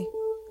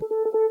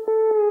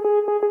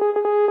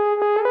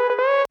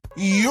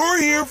You're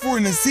here for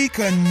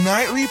Nasika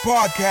Nightly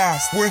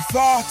Podcast, where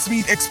thoughts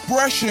meet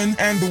expression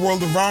and the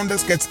world around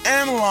us gets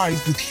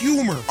analyzed with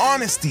humor,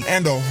 honesty,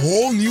 and a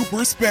whole new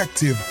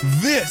perspective.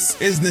 This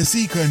is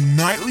Nasika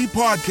Nightly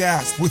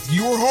Podcast with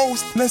your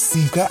host,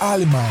 Nasika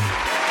Aliman.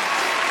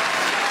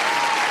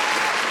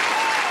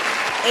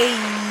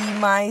 Hey,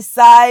 my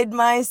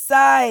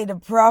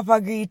side. Proper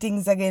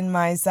greetings again,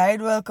 my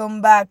side.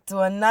 Welcome back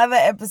to another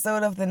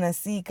episode of the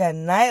Nasika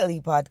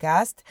Nightly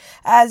Podcast.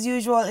 As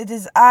usual, it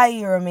is I,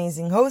 your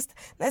amazing host,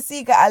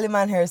 Nasika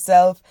Aliman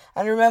herself.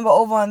 And remember,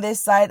 over on this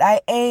side, I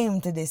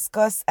aim to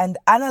discuss and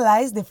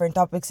analyze different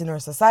topics in our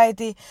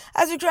society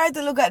as we try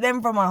to look at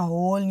them from a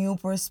whole new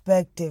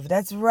perspective.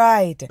 That's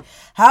right.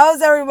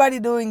 How's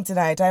everybody doing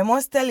tonight? I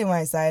must tell you,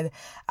 my side,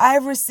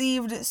 I've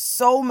received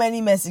so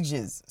many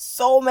messages.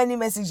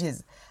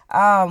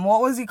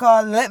 What was he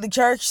called? Let the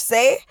church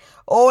say?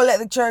 Oh, let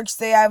the church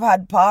say. I've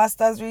had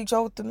pastors reach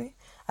out to me.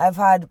 I've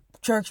had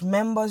church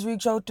members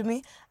reach out to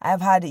me.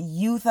 I've had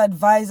youth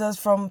advisors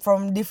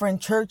from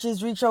different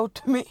churches reach out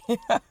to me.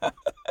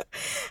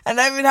 And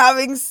I've been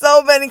having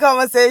so many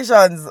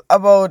conversations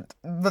about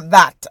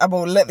that,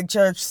 about let the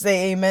church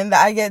say amen.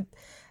 That I get,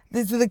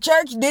 the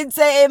church did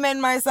say amen,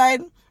 my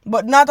side,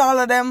 but not all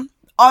of them.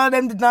 All of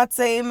them did not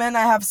say amen.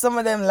 I have some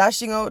of them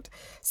lashing out.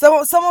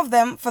 Some of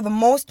them, for the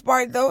most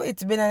part though,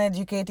 it's been an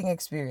educating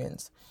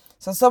experience.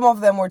 So some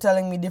of them were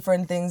telling me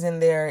different things in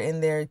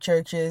their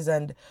churches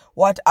and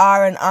what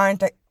are and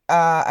aren't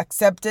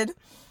accepted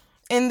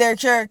in their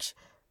church.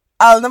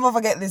 I'll never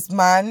forget this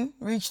man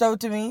reached out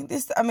to me,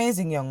 this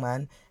amazing young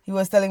man. He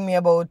was telling me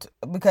about,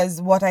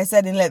 because what I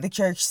said in Let the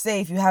Church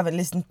Say, if you haven't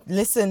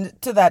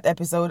listened to that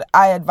episode,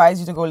 I advise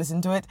you to go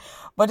listen to it.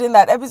 But in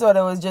that episode,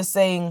 I was just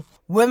saying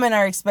women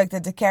are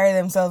expected to carry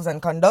themselves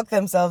and conduct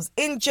themselves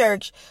in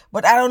church,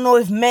 but I don't know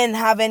if men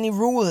have any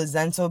rules.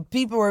 And so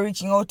people were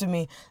reaching out to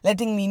me,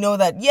 letting me know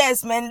that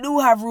yes, men do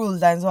have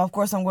rules. And so of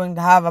course I'm going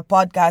to have a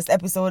podcast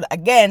episode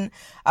again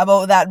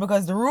about that,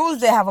 because the rules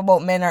they have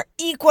about men are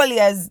equally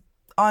as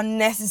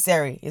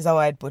unnecessary, is how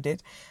I'd put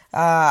it.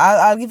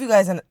 I'll give you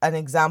guys an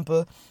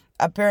example.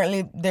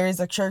 Apparently, there is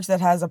a church that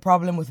has a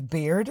problem with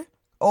beard.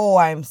 Oh,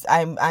 I'm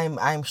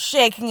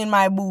shaking in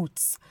my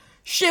boots.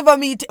 Shiver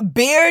me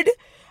beard.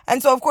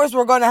 And so, of course,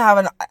 we're gonna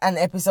have an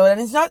episode,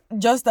 and it's not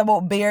just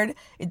about beard.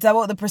 It's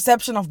about the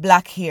perception of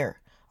black hair.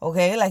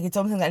 Okay, like it's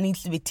something that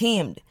needs to be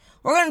tamed.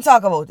 We're gonna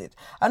talk about it.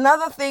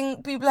 Another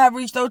thing people have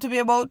reached out to me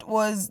about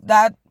was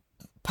that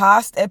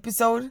past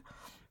episode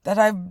that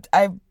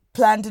I've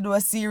planned to do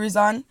a series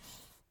on.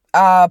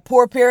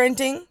 Poor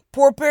parenting.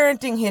 Poor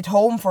parenting hit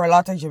home for a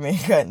lot of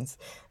Jamaicans.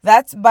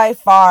 That's by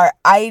far,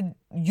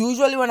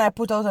 usually when I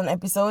put out an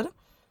episode,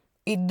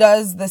 it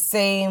does the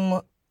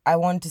same, I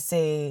want to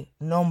say,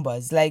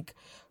 numbers. Like,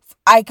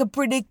 I could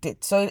predict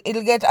it. So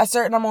it'll get a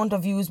certain amount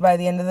of views by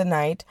the end of the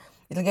night.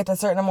 It'll get a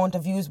certain amount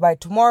of views by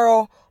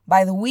tomorrow.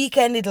 By the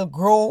weekend, it'll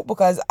grow,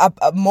 because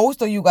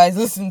most of you guys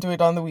listen to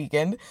it on the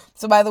weekend.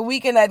 So by the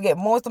weekend, I'd get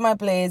most of my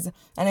plays.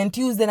 And then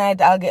Tuesday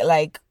night, I'll get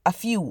like a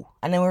few.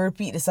 And then we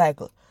repeat the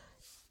cycle.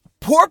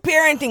 Poor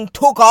parenting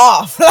took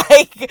off.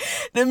 Like,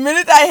 the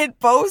minute I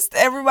hit post,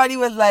 everybody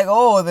was like,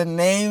 oh, the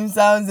name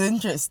sounds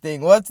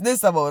interesting. What's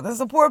this about? And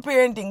so poor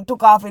parenting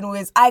took off in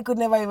ways I could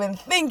never even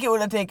think it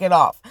would have taken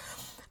off.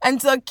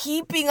 And so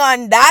keeping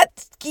on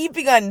that,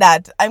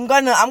 I'm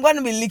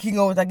gonna be licking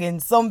out again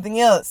something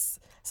else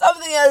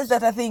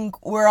that I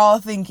think we're all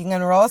thinking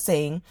and we're all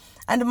saying.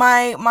 And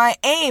my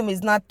aim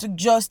is not to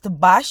just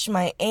bash.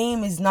 My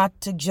aim is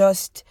not to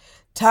just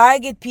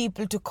target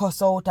people to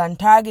cuss out and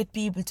target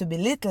people to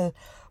belittle.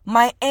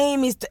 My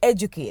aim is to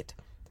educate.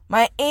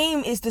 My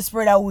aim is to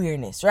spread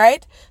awareness,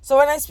 right? So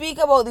when I speak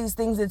about these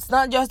things, it's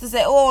not just to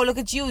say, oh, look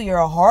at you, you're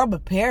a horrible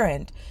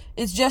parent.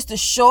 It's just to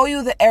show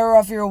you the error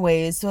of your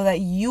ways so that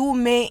you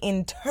may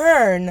in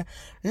turn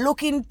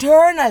look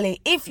internally,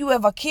 if you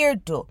ever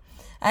cared to.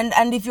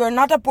 And if you're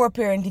not a poor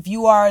parent, if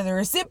you are the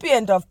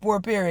recipient of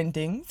poor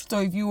parenting, so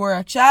if you were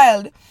a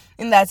child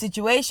in that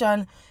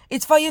situation,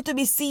 it's for you to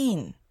be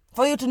seen.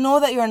 For you to know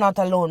that you're not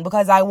alone,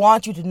 because I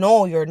want you to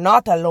know you're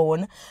not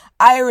alone.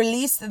 I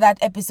released that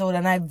episode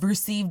and I've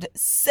received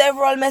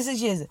several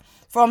messages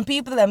from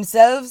people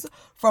themselves,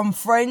 from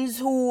friends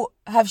who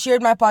have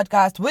shared my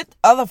podcast with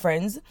other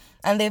friends,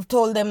 and they've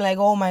told them like,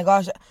 oh my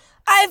gosh,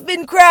 I've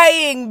been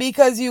crying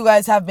because you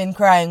guys have been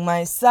crying.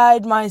 My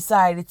side.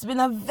 It's been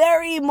a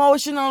very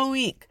emotional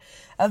week.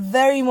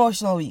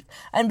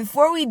 And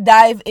before we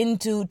dive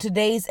into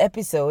today's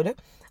episode,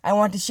 I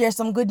want to share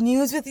some good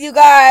news with you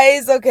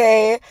guys,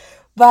 okay?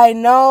 By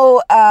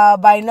now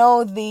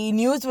the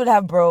news would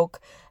have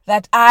broke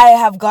that I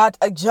have got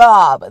a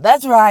job.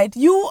 That's right.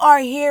 You are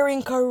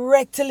hearing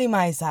correctly,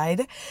 my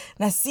side.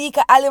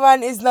 Nasika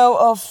Aliman is now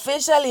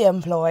officially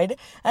employed.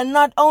 And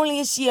not only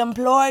is she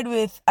employed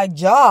with a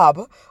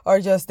job, or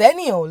just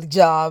any old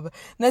job,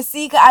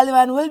 Nasika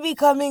Aliman will be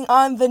coming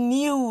on the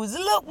news.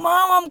 Look,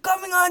 Mom, I'm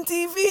coming on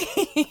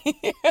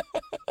TV.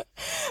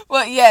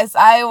 But yes,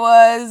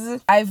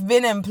 I've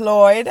been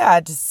employed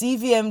at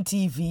CVM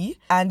TV,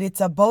 and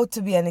it's about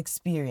to be an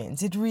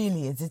experience. It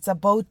really is. It's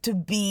about to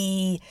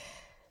be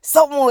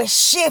something will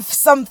shift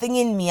something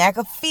in me. I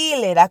could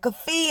feel it.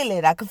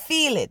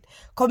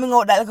 Coming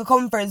out that like a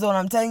comfort zone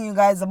I'm telling you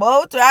guys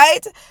about, right?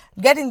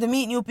 Getting to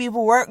meet new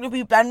people, work new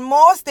people, and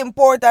most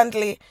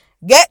importantly,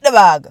 get the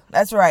bag.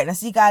 That's right.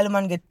 Nasika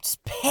Aliman gets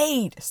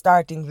paid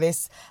starting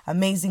this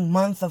amazing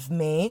month of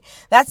May.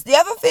 That's the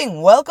other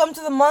thing. Welcome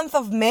to the month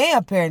of May,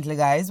 apparently,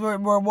 guys. We're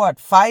what,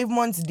 5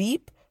 months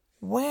deep?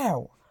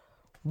 Wow.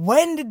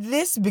 When did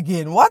this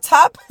begin? What's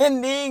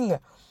happening?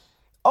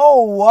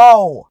 Oh,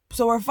 wow.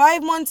 So we're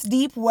 5 months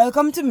deep.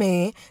 Welcome to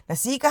May.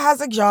 Nasika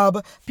has a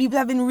job. People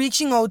have been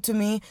reaching out to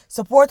me.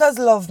 Supporters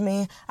love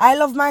me. I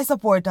love my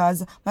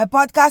supporters. My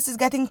podcast is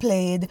getting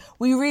played.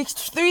 We reached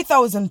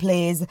 3,000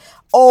 plays.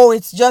 Oh,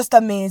 it's just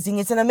amazing.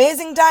 It's an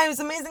amazing time.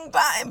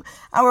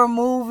 And we're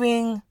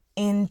moving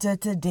into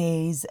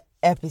today's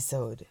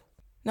episode.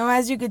 Now,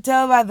 as you could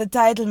tell by the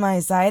title, my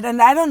side,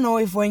 and I don't know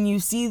if when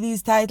you see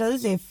these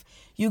titles, if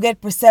you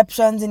get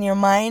perceptions in your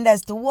mind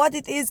as to what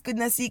it is could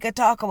Nasika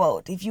talk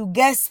about. If you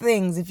guess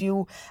things, if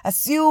you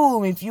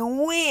assume, if you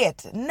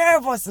wait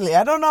nervously,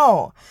 I don't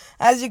know.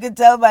 As you can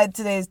tell by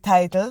today's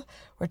title,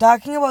 we're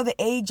talking about the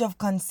age of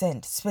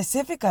consent.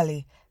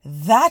 Specifically,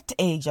 that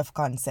age of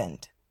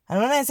consent. And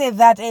when I say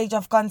that age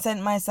of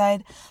consent, my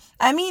side,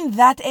 I mean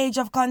that age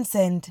of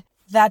consent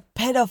that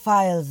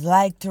pedophiles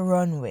like to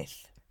run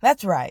with.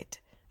 That's right.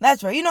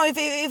 You know, if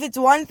it's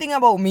one thing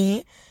about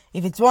me,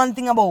 if it's one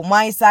thing about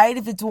my side,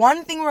 if it's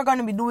one thing we're going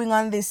to be doing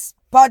on this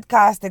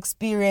podcast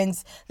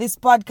experience, this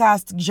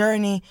podcast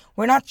journey,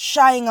 we're not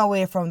shying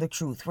away from the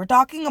truth. We're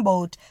talking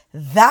about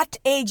that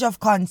age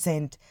of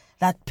consent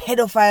that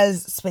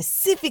pedophiles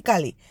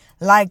specifically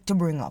like to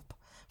bring up.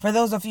 For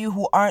those of you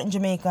who aren't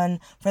Jamaican,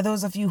 for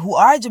those of you who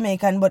are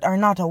Jamaican but are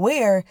not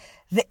aware,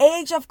 the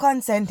age of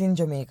consent in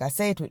Jamaica,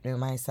 say it with me,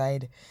 my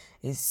side,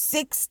 is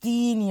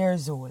 16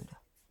 years old.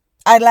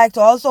 I'd like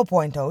to also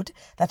point out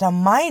that a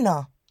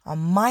minor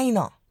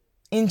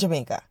in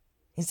Jamaica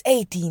is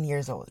 18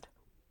 years old.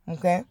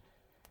 Okay?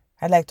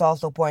 I'd like to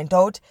also point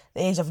out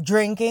the age of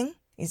drinking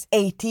is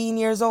 18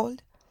 years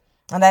old.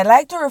 And I'd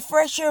like to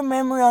refresh your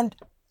memory on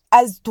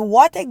as to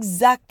what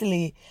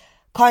exactly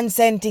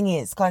consenting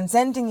is.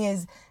 Consenting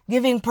is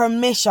giving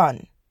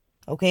permission.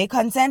 Okay?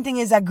 Consenting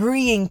is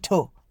agreeing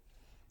to.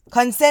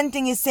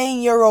 Consenting is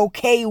saying you're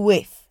okay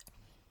with.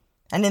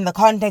 And in the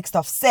context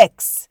of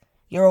sex,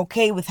 you're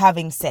okay with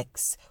having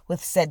sex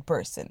with said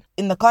person.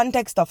 In the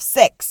context of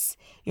sex,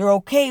 you're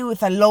okay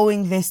with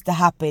allowing this to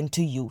happen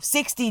to you.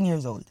 16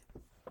 years old.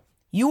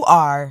 You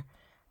are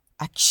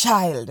a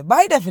child.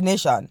 By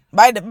definition,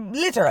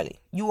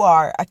 literally, you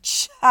are a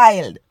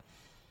child.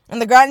 In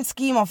the grand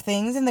scheme of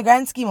things, in the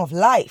grand scheme of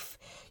life,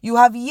 you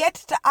have yet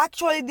to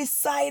actually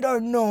decide or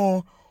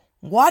know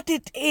what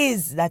it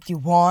is that you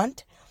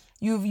want.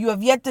 You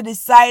have yet to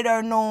decide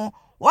or know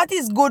what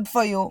is good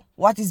for you,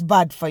 what is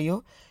bad for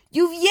you.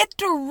 You've yet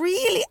to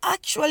really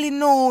actually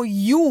know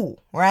you,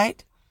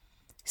 right?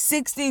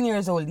 16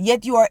 years old,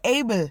 yet you're not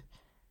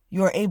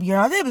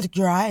able to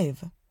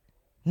drive.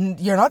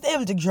 You're not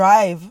able to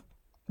drive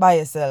by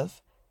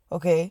yourself,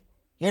 okay?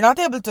 You're not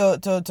able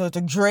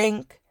to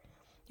drink.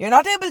 You're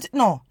not able to,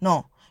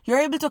 no. You're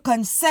able to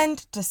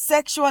consent to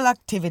sexual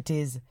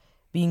activities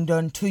being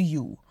done to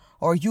you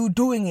or you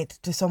doing it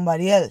to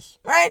somebody else,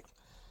 right?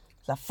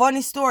 It's a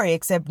funny story,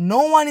 except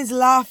no one is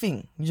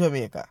laughing,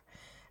 Jamaica.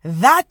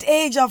 That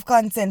age of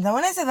consent, and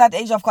when I say that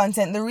age of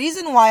consent, the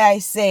reason why I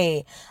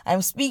say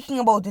I'm speaking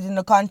about it in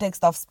the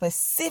context of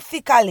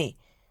specifically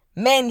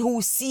men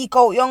who seek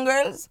out young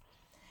girls,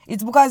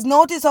 it's because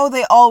notice how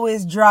they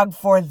always drag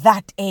for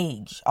that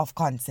age of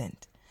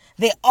consent.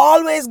 They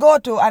always go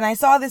to, and I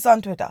saw this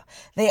on Twitter,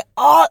 and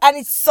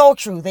it's so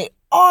true, they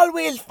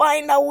always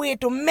find a way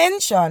to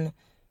mention,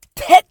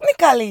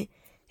 technically,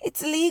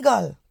 it's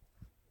legal.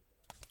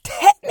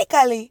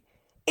 Technically,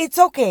 it's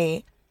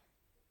okay.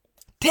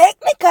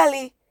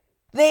 Technically,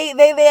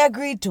 they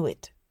agreed to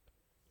it.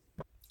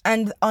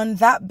 And on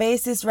that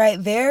basis right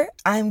there,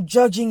 I'm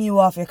judging you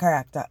off your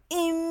character.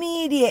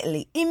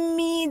 Immediately,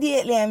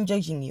 I'm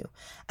judging you.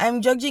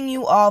 I'm judging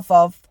you off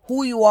of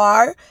who you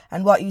are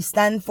and what you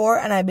stand for,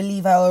 and I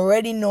believe I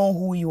already know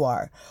who you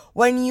are.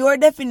 When your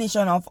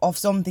definition of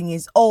something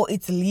is, oh,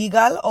 it's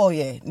legal, oh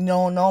yeah,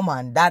 no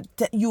man, that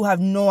you have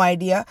no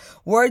idea.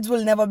 Words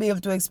will never be able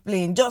to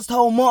explain just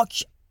how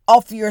much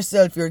of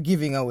yourself you're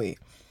giving away.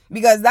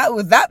 Because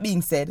with that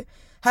being said,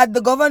 had the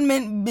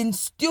government been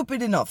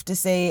stupid enough to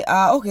say,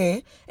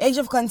 okay, age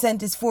of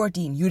consent is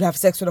 14, you'd have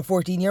sex with a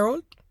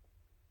 14-year-old?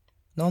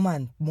 No,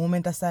 man.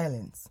 Moment of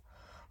silence.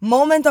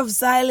 Moment of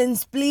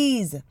silence,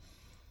 please.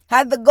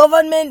 Had the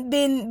government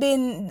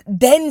been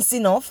dense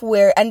enough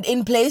where, and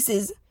in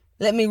places,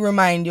 let me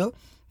remind you,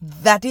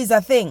 that is a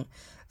thing.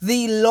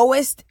 The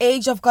lowest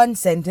age of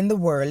consent in the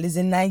world is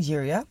in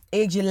Nigeria,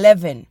 age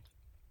 11.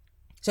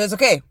 So it's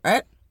okay,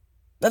 right?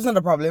 That's not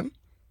a problem.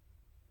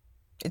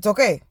 It's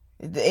okay.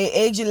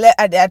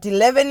 At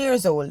 11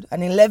 years old,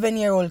 an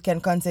 11-year-old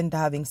can consent to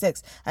having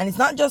sex. And it's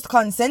not just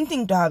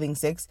consenting to having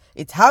sex,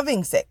 it's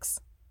having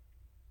sex.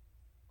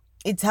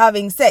 It's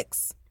having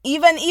sex.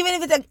 Even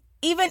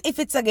if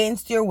it's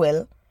against your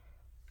will,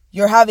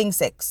 you're having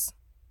sex.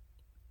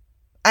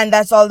 And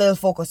that's all they'll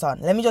focus on.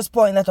 Let me just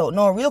point that out.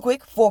 No, real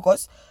quick,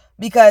 focus.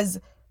 Because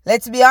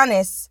let's be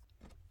honest.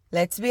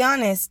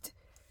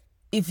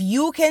 If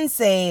you can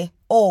say,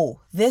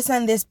 oh, this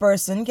and this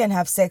person can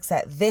have sex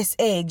at this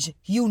age,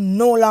 you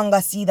no longer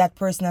see that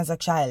person as a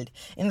child.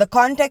 In the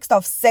context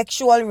of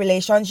sexual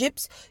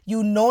relationships,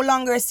 you no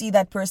longer see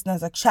that person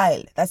as a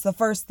child. That's the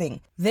first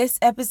thing. This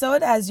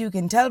episode, as you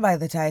can tell by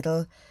the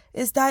title,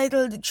 is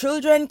titled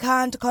Children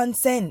Can't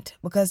Consent,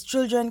 because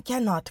children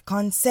cannot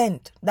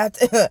consent.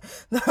 That's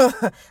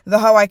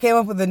how I came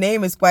up with the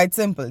name is quite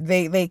simple.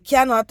 They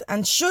cannot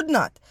and should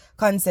not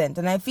consent.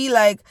 And I feel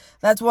like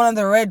that's one of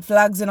the red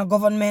flags in a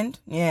government.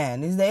 Yeah,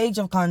 and it's the age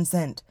of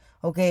consent.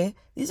 Okay?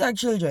 These are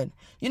children.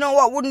 You know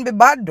what wouldn't be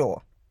bad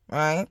though?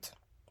 Right?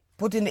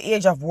 Putting the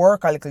age of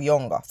work a little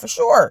younger. For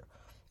sure.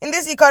 In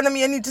this economy,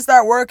 you need to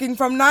start working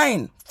from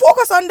 9.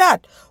 Focus on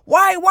that.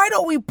 Why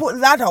don't we put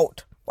that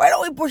out? Why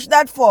don't we push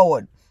that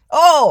forward?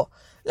 Oh,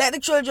 let the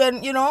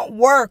children,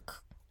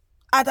 work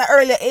at an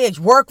earlier age.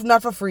 Work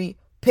not for free.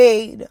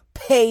 Paid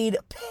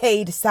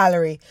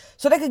salary.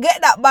 So they could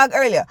get that bag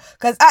earlier.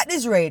 Because at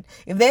this rate,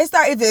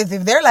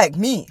 if they're like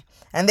me,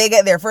 and they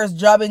get their first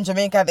job in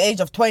Jamaica at the age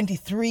of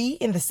 23,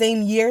 in the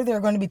same year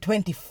they're going to be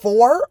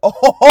 24.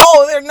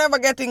 Oh, they're never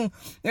getting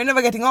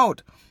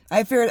out.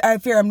 I fear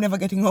I'm never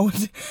getting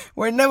out.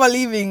 We're never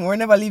leaving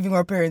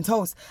our parents'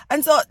 house.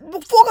 And so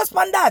focus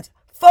on that.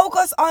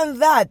 Focus on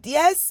that,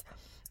 yes?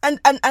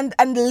 And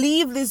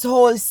leave this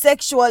whole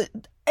sexual...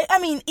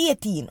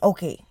 18,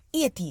 okay.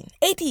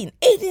 18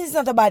 is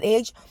not a bad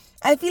age.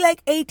 I feel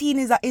like 18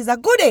 is a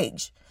good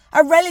age.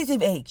 A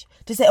relative age.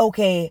 To say,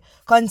 okay,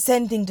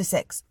 consenting to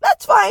sex.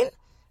 That's fine.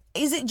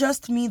 Is it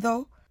just me,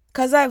 though?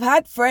 Because I've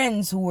had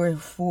friends who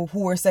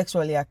were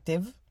sexually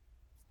active.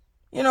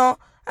 And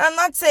I'm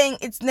not saying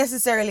it's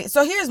necessarily...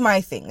 So here's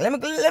my thing. Let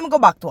me go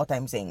back to what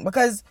I'm saying.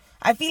 Because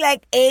I feel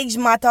like age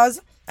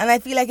matters. And I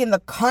feel like in the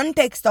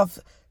context of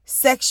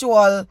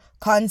sexual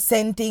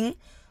consenting,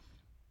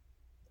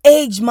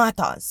 age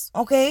matters,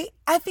 okay?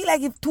 I feel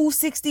like if 2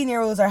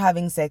 16-year-olds are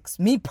having sex,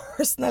 me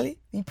personally,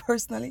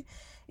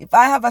 if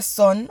I have a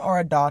son or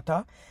a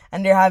daughter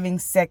and they're having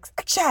sex,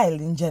 a child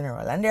in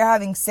general, and they're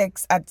having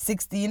sex at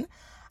 16,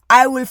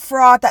 I will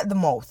froth at the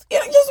mouth.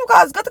 Just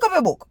because, got to copy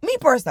a book. Me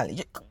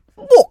personally,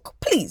 book,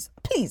 please,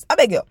 I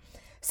beg you.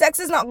 Sex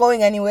is not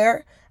going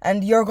anywhere.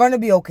 And you're going to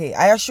be okay.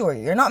 I assure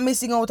you. You're not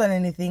missing out on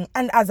anything.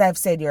 And as I've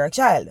said, you're a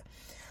child.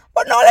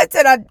 But now let's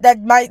say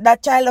that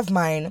child of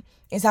mine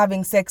is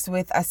having sex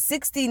with a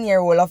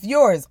 16-year-old of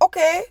yours.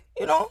 Okay,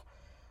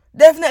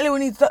 Definitely we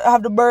need to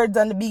have the birds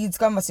and the bees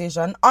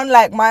conversation.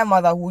 Unlike my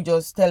mother who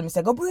just tell me,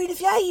 say, go breathe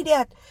if you're an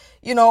idiot.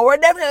 We're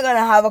definitely going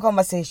to have a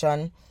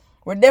conversation.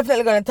 We're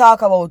definitely going to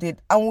talk about it.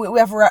 And we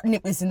have to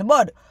nip this in the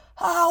bud.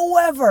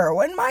 However,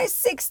 when my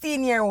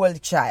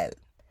 16-year-old child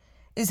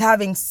is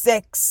having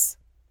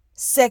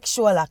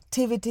sexual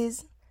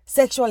activities,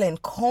 sexual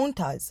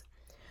encounters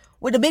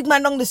with a big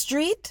man down the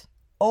street,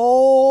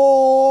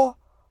 oh,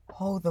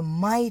 how the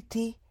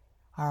mighty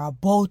are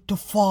about to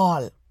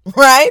fall,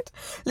 right?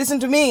 Listen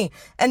to me.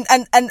 And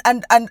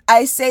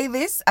I say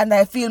this and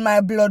I feel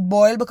my blood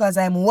boil because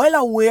I'm well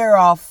aware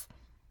of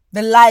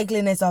the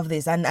likeliness of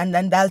this. And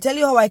I'll tell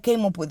you how I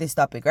came up with this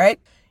topic, right?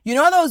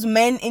 Those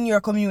men in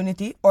your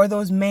community, or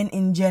those men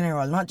in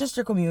general, not just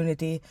your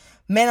community,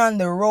 men on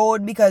the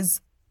road, because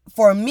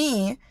for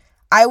me,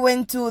 I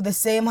went to the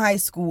same high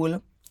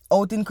school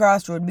out in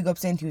Crossroad, big up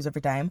St. Hughes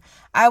every time.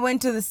 I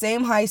went to the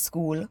same high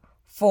school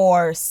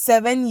for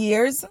 7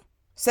 years.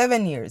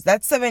 7 years.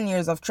 That's 7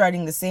 years of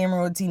treading the same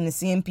road, seeing the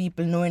same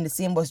people, knowing the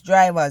same bus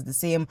drivers, the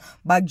same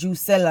bag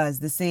juice sellers,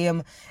 the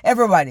same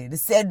everybody. The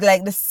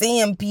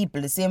same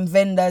people, the same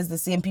vendors, the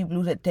same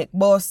people who take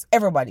bus,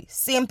 everybody.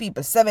 Same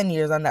people, 7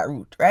 years on that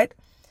route, right?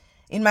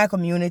 In my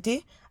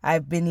community,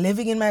 I've been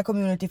living in my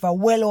community for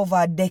well over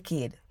a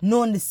decade,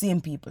 knowing the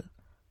same people,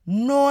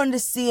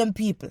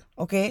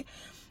 okay?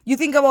 You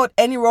think about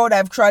any road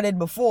I've trodden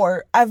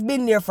before, I've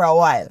been there for a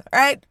while,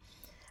 right?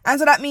 And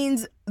so that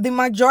means the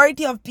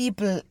majority of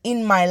people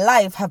in my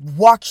life have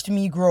watched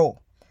me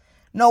grow.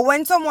 Now,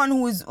 when someone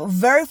who is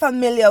very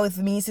familiar with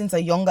me since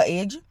a younger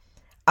age,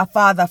 a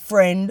father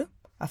friend,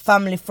 a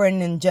family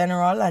friend in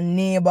general, a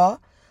neighbor,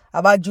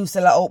 a bag juice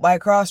seller out by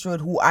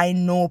Crossroad who I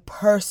know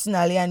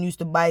personally and used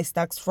to buy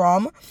stocks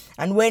from,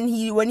 and when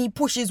he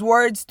pushes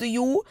words to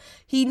you,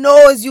 he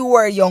knows you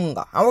were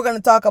younger. And we're going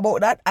to talk about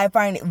that. I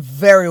find it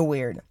very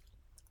weird.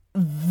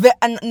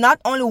 And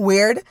not only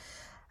weird,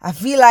 I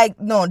feel like,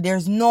 no,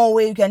 there's no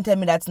way you can tell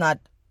me that's not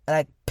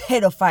like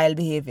pedophile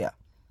behavior.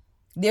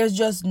 There's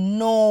just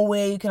no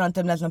way you cannot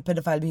tell me that's not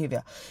pedophile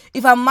behavior.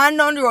 If a man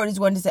down the road is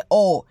going to say,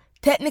 oh,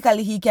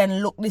 technically he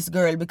can look this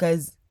girl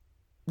because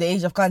the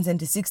age of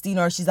consent is 16,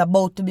 or she's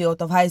about to be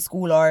out of high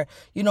school, or,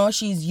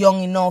 she's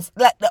young enough.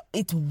 Like,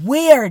 it's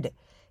weird.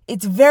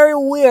 It's very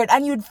weird.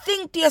 And you'd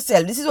think to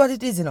yourself, this is what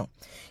it is,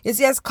 You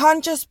see, as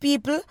conscious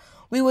people,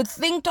 we would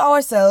think to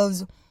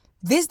ourselves,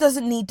 this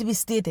doesn't need to be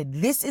stated.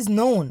 This is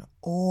known.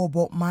 Oh,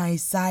 but my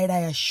side, I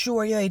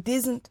assure you it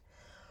isn't.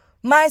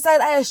 My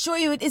side, I assure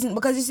you it isn't.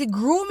 Because you see,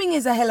 grooming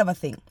is a hell of a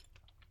thing.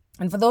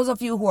 And for those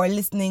of you who are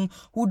listening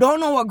who don't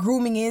know what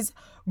grooming is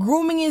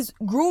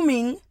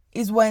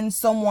when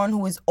someone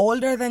who is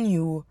older than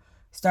you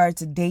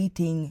starts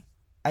dating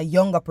a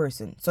younger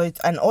person. So it's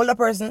an older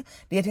person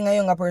dating a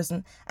younger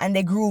person, and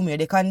they groom you.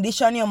 They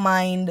condition your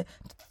mind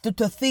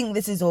to think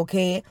this is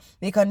okay.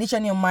 They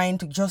condition your mind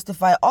to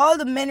justify all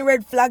the many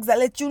red flags that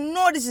let you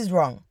know this is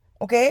wrong.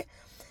 Okay?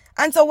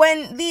 And so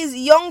when these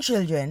young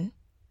children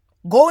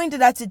go into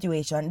that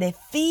situation, they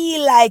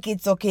feel like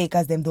it's okay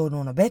because they don't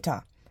know no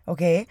better.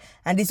 Okay?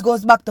 And this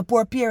goes back to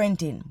poor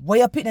parenting. Where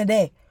you're putting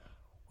there.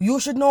 You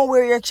should know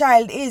where your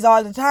child is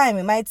all the time.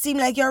 It might seem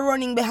like you're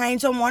running behind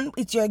someone.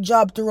 It's your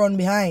job to run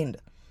behind.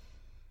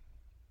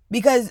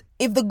 Because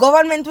if the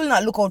government will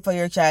not look out for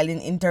your child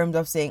in terms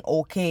of saying,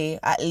 okay,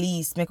 at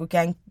least we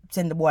can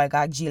send the boy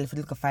to jail for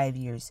 5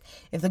 years.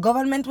 If the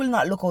government will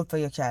not look out for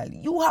your child,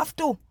 you have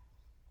to.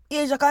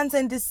 Age of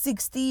consent is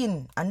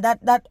 16. And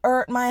that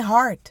hurt my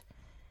heart.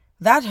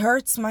 That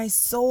hurts my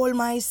soul,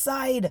 my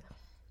side.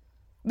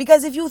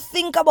 Because if you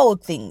think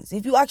about things,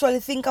 if you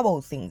actually think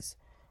about things,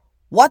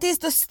 what is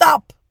to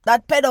stop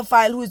that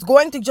pedophile who is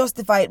going to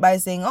justify it by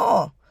saying,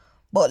 oh,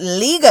 but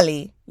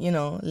legally,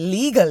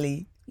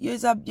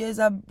 there's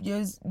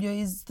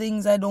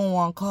things I don't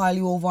want to call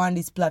you over on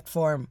this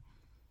platform.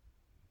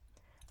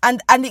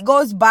 And it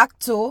goes back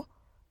to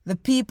the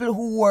people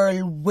who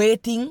were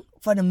waiting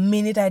for the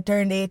minute I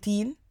turned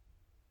 18.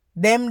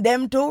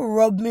 Them too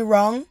rubbed me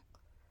wrong.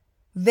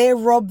 They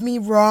rubbed me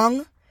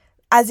wrong.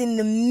 As in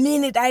the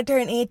minute I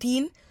turned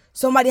 18,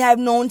 somebody I've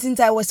known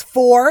since I was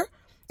 4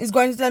 is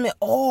going to tell me,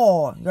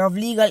 oh, you're of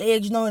legal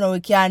age now,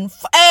 we can.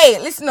 Hey,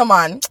 listen,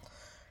 man.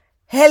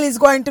 Hell is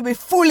going to be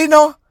full,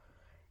 Hell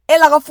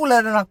is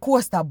fuller than a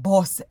coaster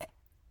bus.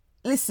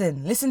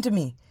 Listen to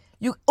me.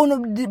 You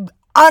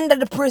under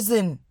the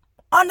prison.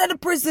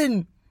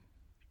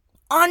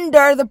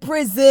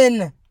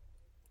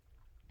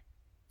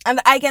 And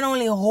I can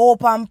only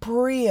hope and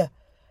pray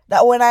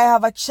that when I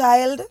have a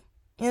child,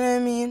 you know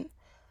what I mean?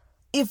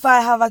 If I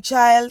have a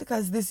child,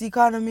 because this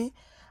economy,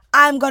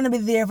 I'm going to be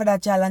there for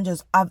that child and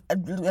just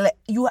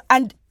you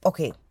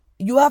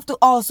have to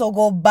also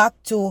go back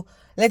to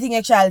letting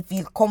your child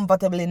feel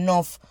comfortable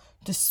enough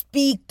to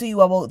speak to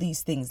you about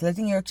these things.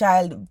 Letting your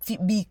child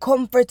be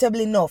comfortable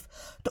enough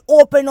to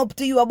open up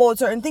to you about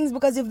certain things.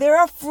 Because if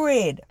they're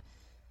afraid,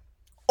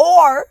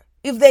 or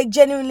if they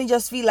genuinely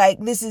just feel like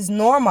this is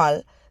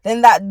normal,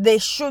 then that they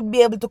should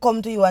be able to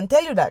come to you and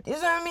tell you that. You know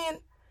what I mean?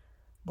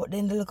 But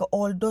then the little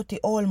old dirty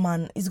old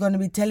man is going to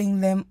be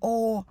telling them,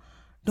 oh,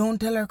 don't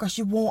tell her because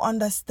she won't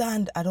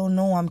understand. I don't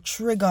know. I'm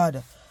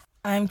triggered.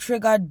 I'm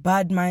triggered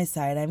bad, my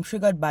side. I'm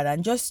triggered bad.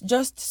 And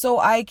just so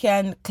I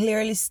can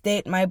clearly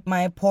state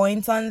my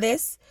points on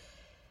this,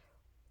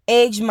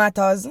 age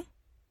matters,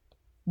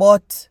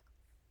 but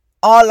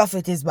all of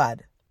it is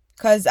bad.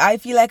 Because I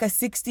feel like a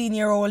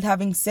 16-year-old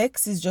having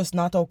sex is just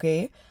not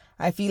okay.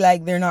 I feel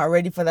like they're not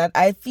ready for that.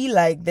 I feel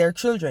like they're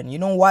children. You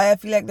know why I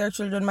feel like they're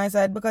children, my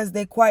side? Because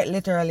they quite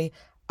literally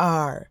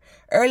are.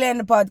 Earlier in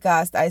the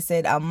podcast, I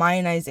said a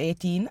minor is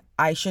 18.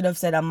 I should have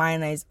said a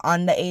minor is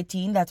under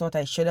 18. That's what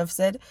I should have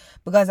said.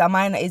 Because a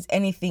minor is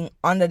anything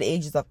under the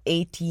ages of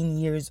 18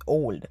 years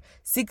old.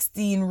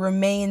 16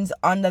 remains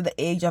under the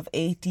age of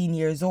 18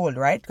 years old,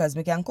 right? Because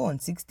we can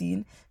count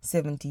 16,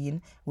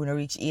 17, we don't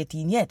reach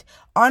 18 yet.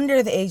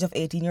 Under the age of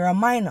 18, you're a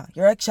minor.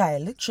 You're a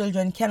child.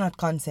 Children cannot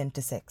consent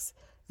to sex.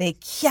 They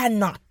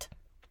cannot.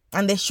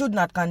 And they should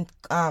not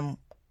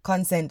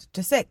consent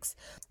to sex.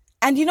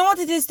 And you know what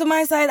it is to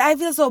my side? I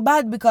feel so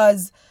bad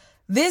because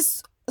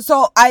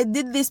so I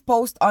did this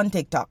post on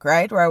TikTok,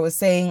 right? Where I was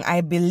saying,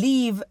 I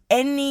believe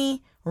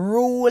any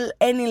rule,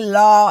 any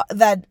law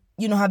that,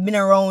 have been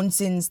around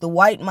since the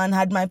white man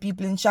had my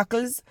people in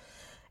shackles,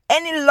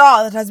 any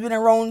law that has been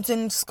around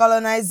since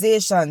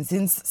colonization,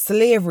 since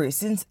slavery,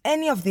 since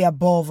any of the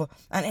above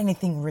and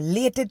anything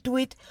related to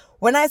it,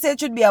 when I say it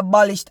should be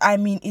abolished, I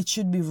mean it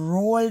should be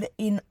rolled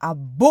in a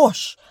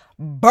bush,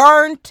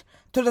 burnt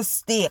to the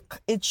stake.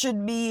 It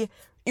should be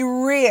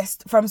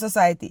erased from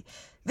society.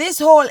 This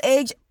whole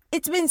age,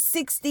 it's been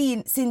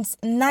 16 since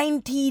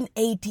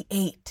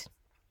 1988.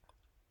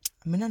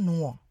 I mean, I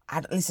know.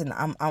 Listen,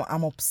 I'm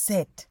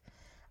upset.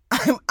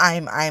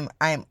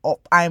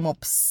 I'm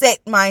upset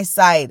my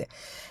side.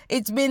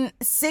 It's been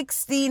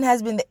 16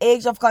 has been the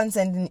age of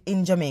consent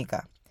in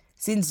Jamaica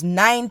since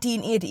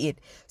 1988,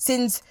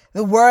 since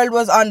the world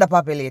was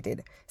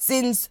underpopulated,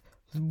 since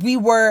we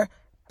were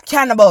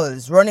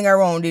cannibals running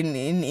around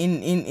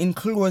in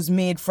clothes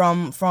made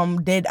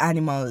from dead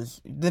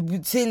animals.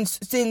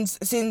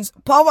 Since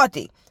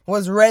poverty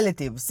was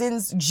relative,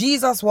 since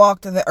Jesus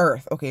walked the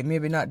earth, okay,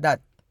 maybe not that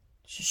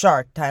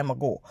short time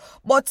ago,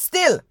 but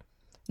still,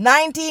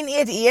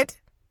 1988,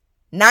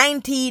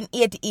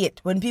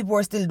 when people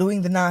were still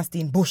doing the nasty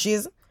in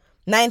bushes,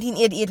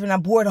 1988 when a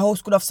board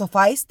house could have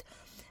sufficed,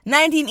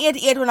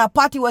 1988 when a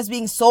patty was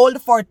being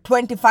sold for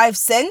 25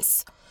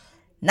 cents,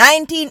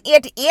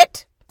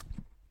 1988,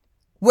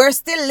 we're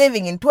still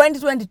living in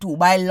 2022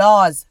 by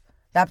laws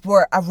that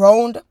were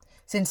around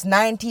since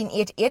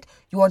 1988.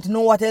 You want to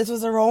know what else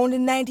was around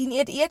in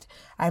 1988?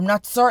 I'm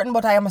not certain,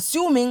 but I am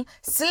assuming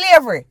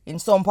slavery in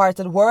some parts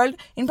of the world,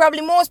 in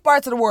probably most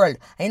parts of the world.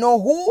 I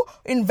know who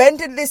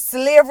invented this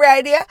slavery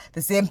idea.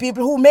 The same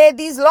people who made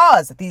these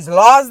laws. These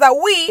laws that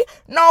we,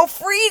 now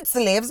freed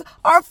slaves,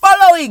 are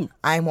following.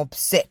 I'm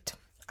upset.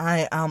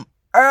 I am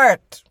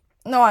hurt.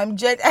 No, I'm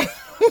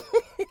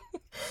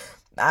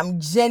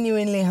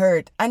genuinely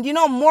hurt. And you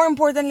know, more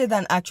importantly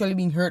than actually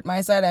being hurt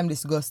my side, I'm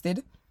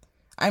disgusted.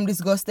 I'm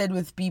disgusted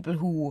with people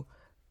who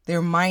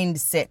their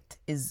mindset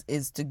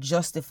is to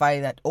justify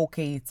that,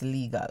 okay, it's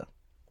legal.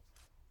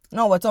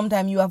 No, but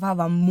sometimes you have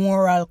a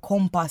moral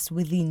compass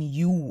within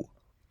you.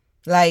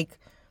 Like,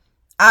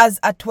 as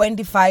a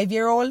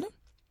 25-year-old,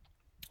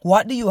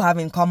 what do you have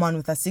in common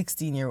with a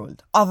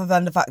 16-year-old? Other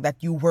than the fact that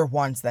you were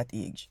once that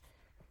age.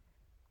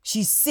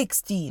 She's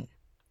 16.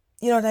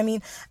 You know what I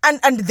mean?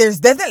 And there's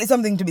definitely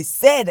something to be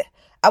said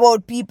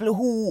about people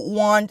who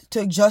want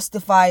to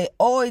justify,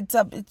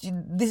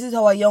 this is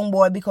how a young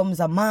boy becomes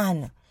a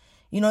man.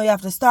 You know, you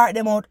have to start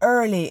them out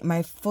early.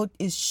 My foot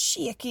is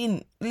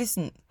shaking.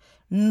 Listen,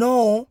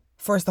 no,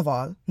 first of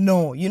all,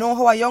 no. You know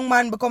how a young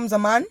man becomes a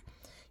man?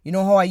 You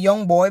know how a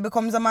young boy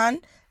becomes a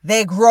man?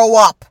 They grow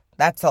up.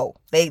 That's how.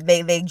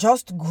 They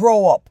just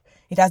grow up.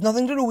 It has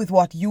nothing to do with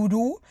what you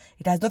do.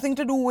 It has nothing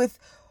to do with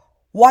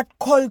what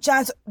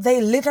cultures. They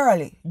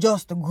literally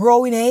just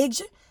grow in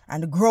age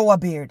and grow a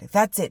beard.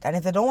 That's it. And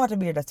if they don't want a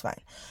beard, that's fine.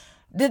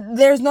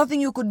 There's nothing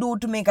you could do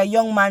to make a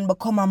young man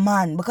become a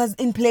man. Because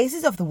in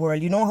places of the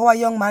world, you know how a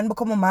young man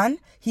become a man?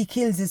 He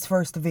kills his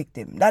first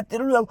victim.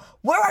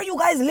 Where are you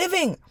guys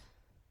living?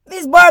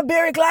 These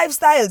barbaric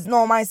lifestyles.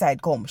 No, my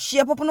side, come.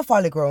 Shape up on the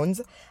folly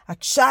grounds. A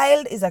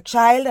child is a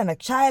child, and a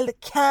child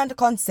can't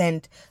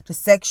consent to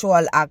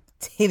sexual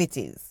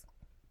activities.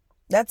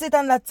 That's it,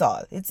 and that's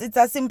all. It's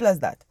as simple as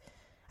that.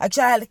 A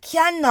child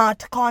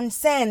cannot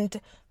consent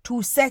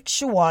to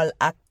sexual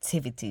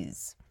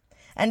activities.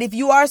 And if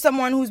you are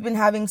someone who's been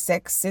having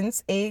sex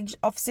since age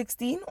of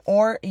 16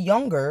 or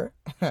younger,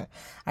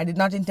 I did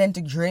not intend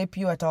to drape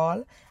you at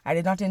all. I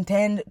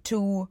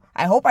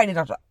hope I did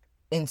not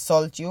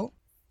insult you.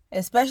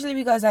 Especially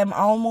because I'm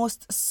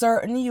almost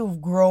certain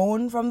you've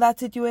grown from that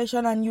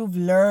situation and you've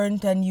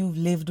learned and you've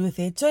lived with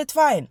it. So it's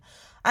fine.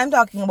 I'm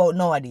talking about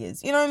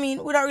nowadays. You know what I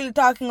mean? We're not really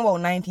talking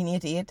about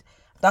 1988.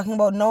 Talking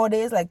about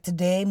nowadays, like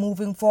today,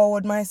 moving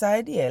forward, my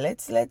side. Yeah,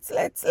 let's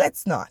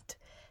not.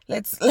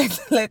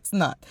 Let's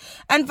not.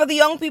 And for the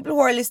young people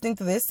who are listening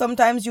to this,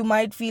 sometimes you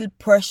might feel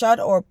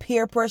pressured or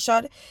peer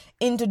pressured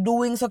into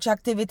doing such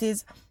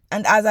activities.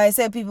 And as I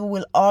said, people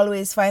will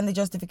always find the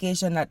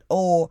justification that,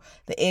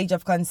 the age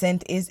of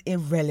consent is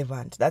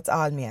irrelevant. That's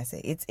all me I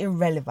say. It's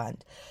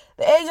irrelevant.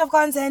 The age of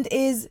consent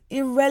is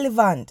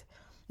irrelevant.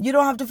 You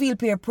don't have to feel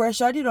peer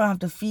pressured. You don't have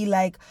to feel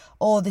like,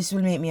 this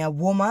will make me a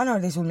woman or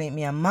this will make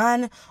me a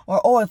man.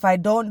 Or, if I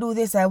don't do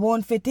this, I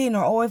won't fit in.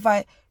 Or,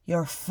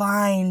 you're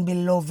fine,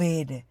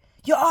 beloved.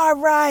 You are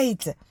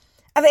right.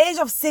 At the age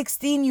of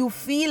 16, you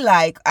feel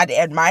like,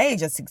 at my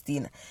age of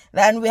 16,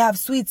 then we have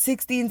sweet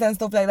 16s and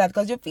stuff like that,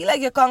 because you feel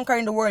like you're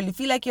conquering the world. You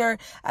feel like you're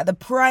at the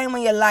prime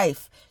of your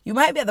life. You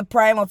might be at the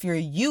prime of your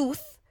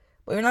youth,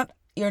 but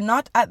you're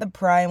not at the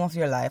prime of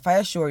your life. I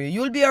assure you.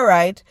 You'll be all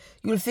right.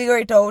 You'll figure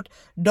it out.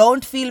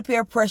 Don't feel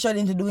peer pressured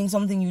into doing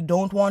something you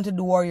don't want to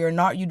do or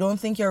you don't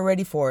think you're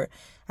ready for.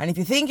 And if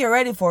you think you're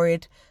ready for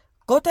it,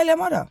 go tell your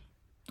mother.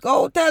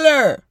 Go tell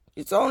her.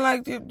 You sound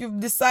like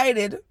you've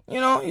decided,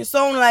 you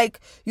sound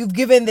like you've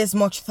given this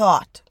much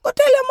thought. Go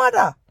tell your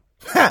mother.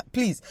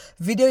 Please,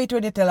 video it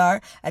when you tell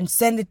her and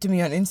send it to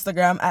me on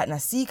Instagram at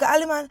Nasika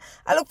Aliman.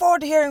 I look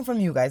forward to hearing from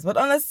you guys. But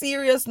on a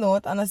serious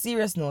note,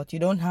 you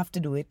don't have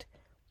to do it.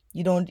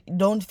 You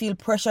don't feel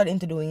pressured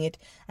into doing it.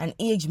 And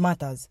age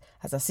matters.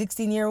 As a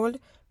 16-year-old,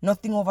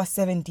 nothing over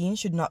 17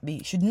 should not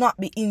be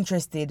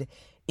interested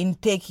in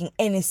taking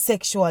any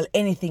sexual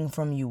anything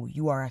from you.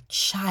 You are a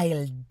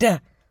child.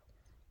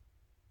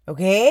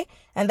 Okay?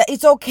 And that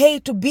it's okay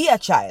to be a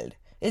child.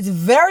 It's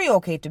very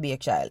okay to be a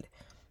child.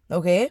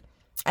 Okay?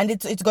 And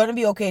it's going to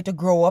be okay to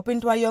grow up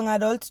into a young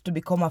adult, to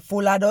become a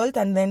full adult,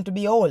 and then to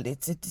be old.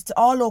 It's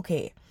all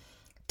okay.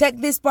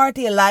 Take this part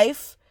of your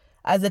life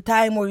as a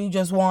time where you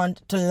just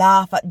want to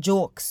laugh at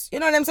jokes. You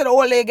know what I'm saying? The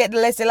older you get, the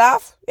less you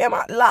laugh. Yeah,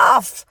 man,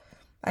 laugh.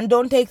 And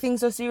don't take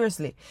things so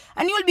seriously.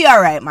 And you'll be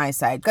all right, my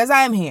side, because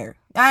I'm here.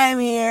 I'm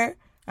here,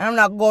 and I'm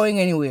not going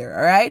anywhere,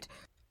 all right?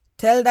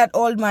 Tell that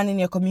old man in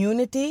your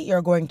community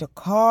you're going to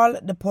call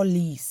the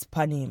police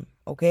upon him,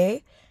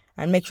 okay?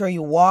 And make sure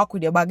you walk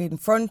with your bag in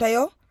front of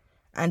you.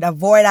 And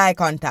avoid eye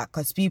contact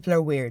because people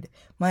are weird.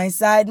 My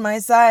side.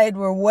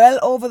 We're well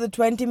over the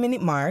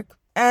 20-minute mark.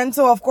 And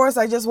so, of course,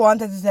 I just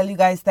wanted to tell you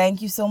guys,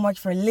 thank you so much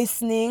for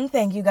listening.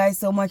 Thank you guys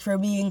so much for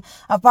being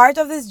a part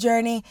of this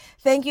journey.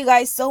 Thank you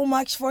guys so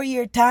much for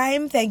your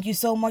time. Thank you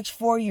so much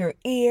for your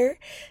ear.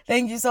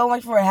 Thank you so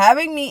much for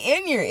having me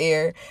in your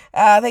ear.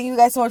 Thank you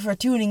guys so much for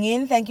tuning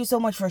in. Thank you so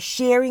much for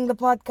sharing the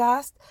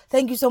podcast.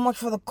 Thank you so much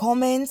for the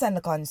comments and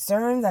the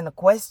concerns and the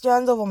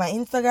questions over my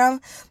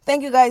Instagram.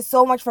 Thank you guys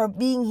so much for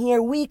being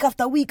here week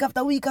after week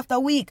after week after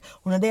week.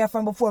 When they are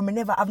from before, me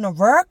never have no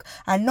work.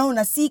 And now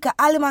Nasika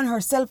Aliman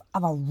herself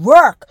have a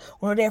work.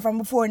 When they are from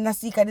before,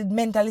 Nasika did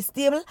mentally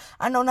stable.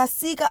 And now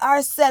Nasika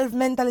herself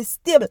mentally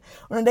stable.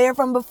 When they are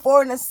from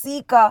before,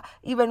 Nasika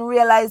even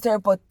realized her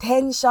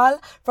potential.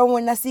 From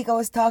when Nasika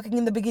was talking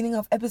in the beginning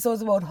of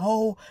episodes about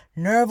how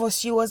nervous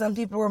she was and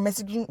people were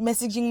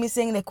messaging me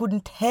saying they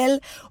couldn't tell.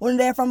 When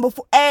they're from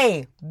before,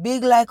 hey,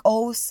 big like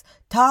house,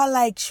 tall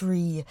like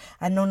tree,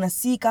 and now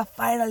Nasika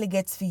finally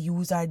gets to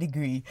use her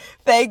degree.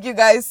 Thank you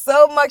guys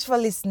so much for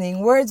listening.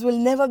 Words will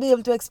never be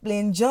able to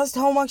explain just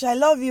how much I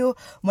love you,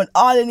 but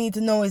all you need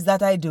to know is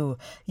that I do.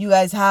 You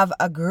guys have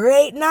a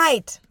great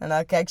night, and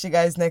I'll catch you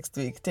guys next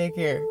week. Take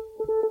care.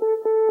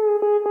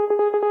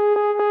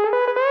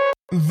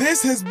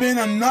 This has been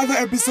another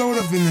episode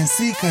of the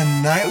Nasika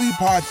Nightly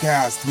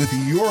Podcast with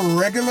your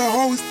regular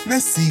host,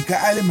 Nasika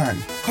Aliman.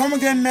 Come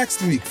again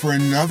next week for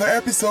another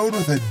episode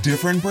with a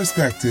different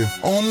perspective,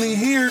 only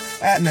here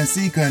at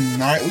Nasika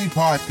Nightly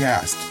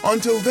Podcast.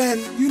 Until then,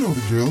 you know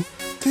the drill.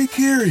 Take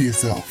care of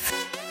yourself.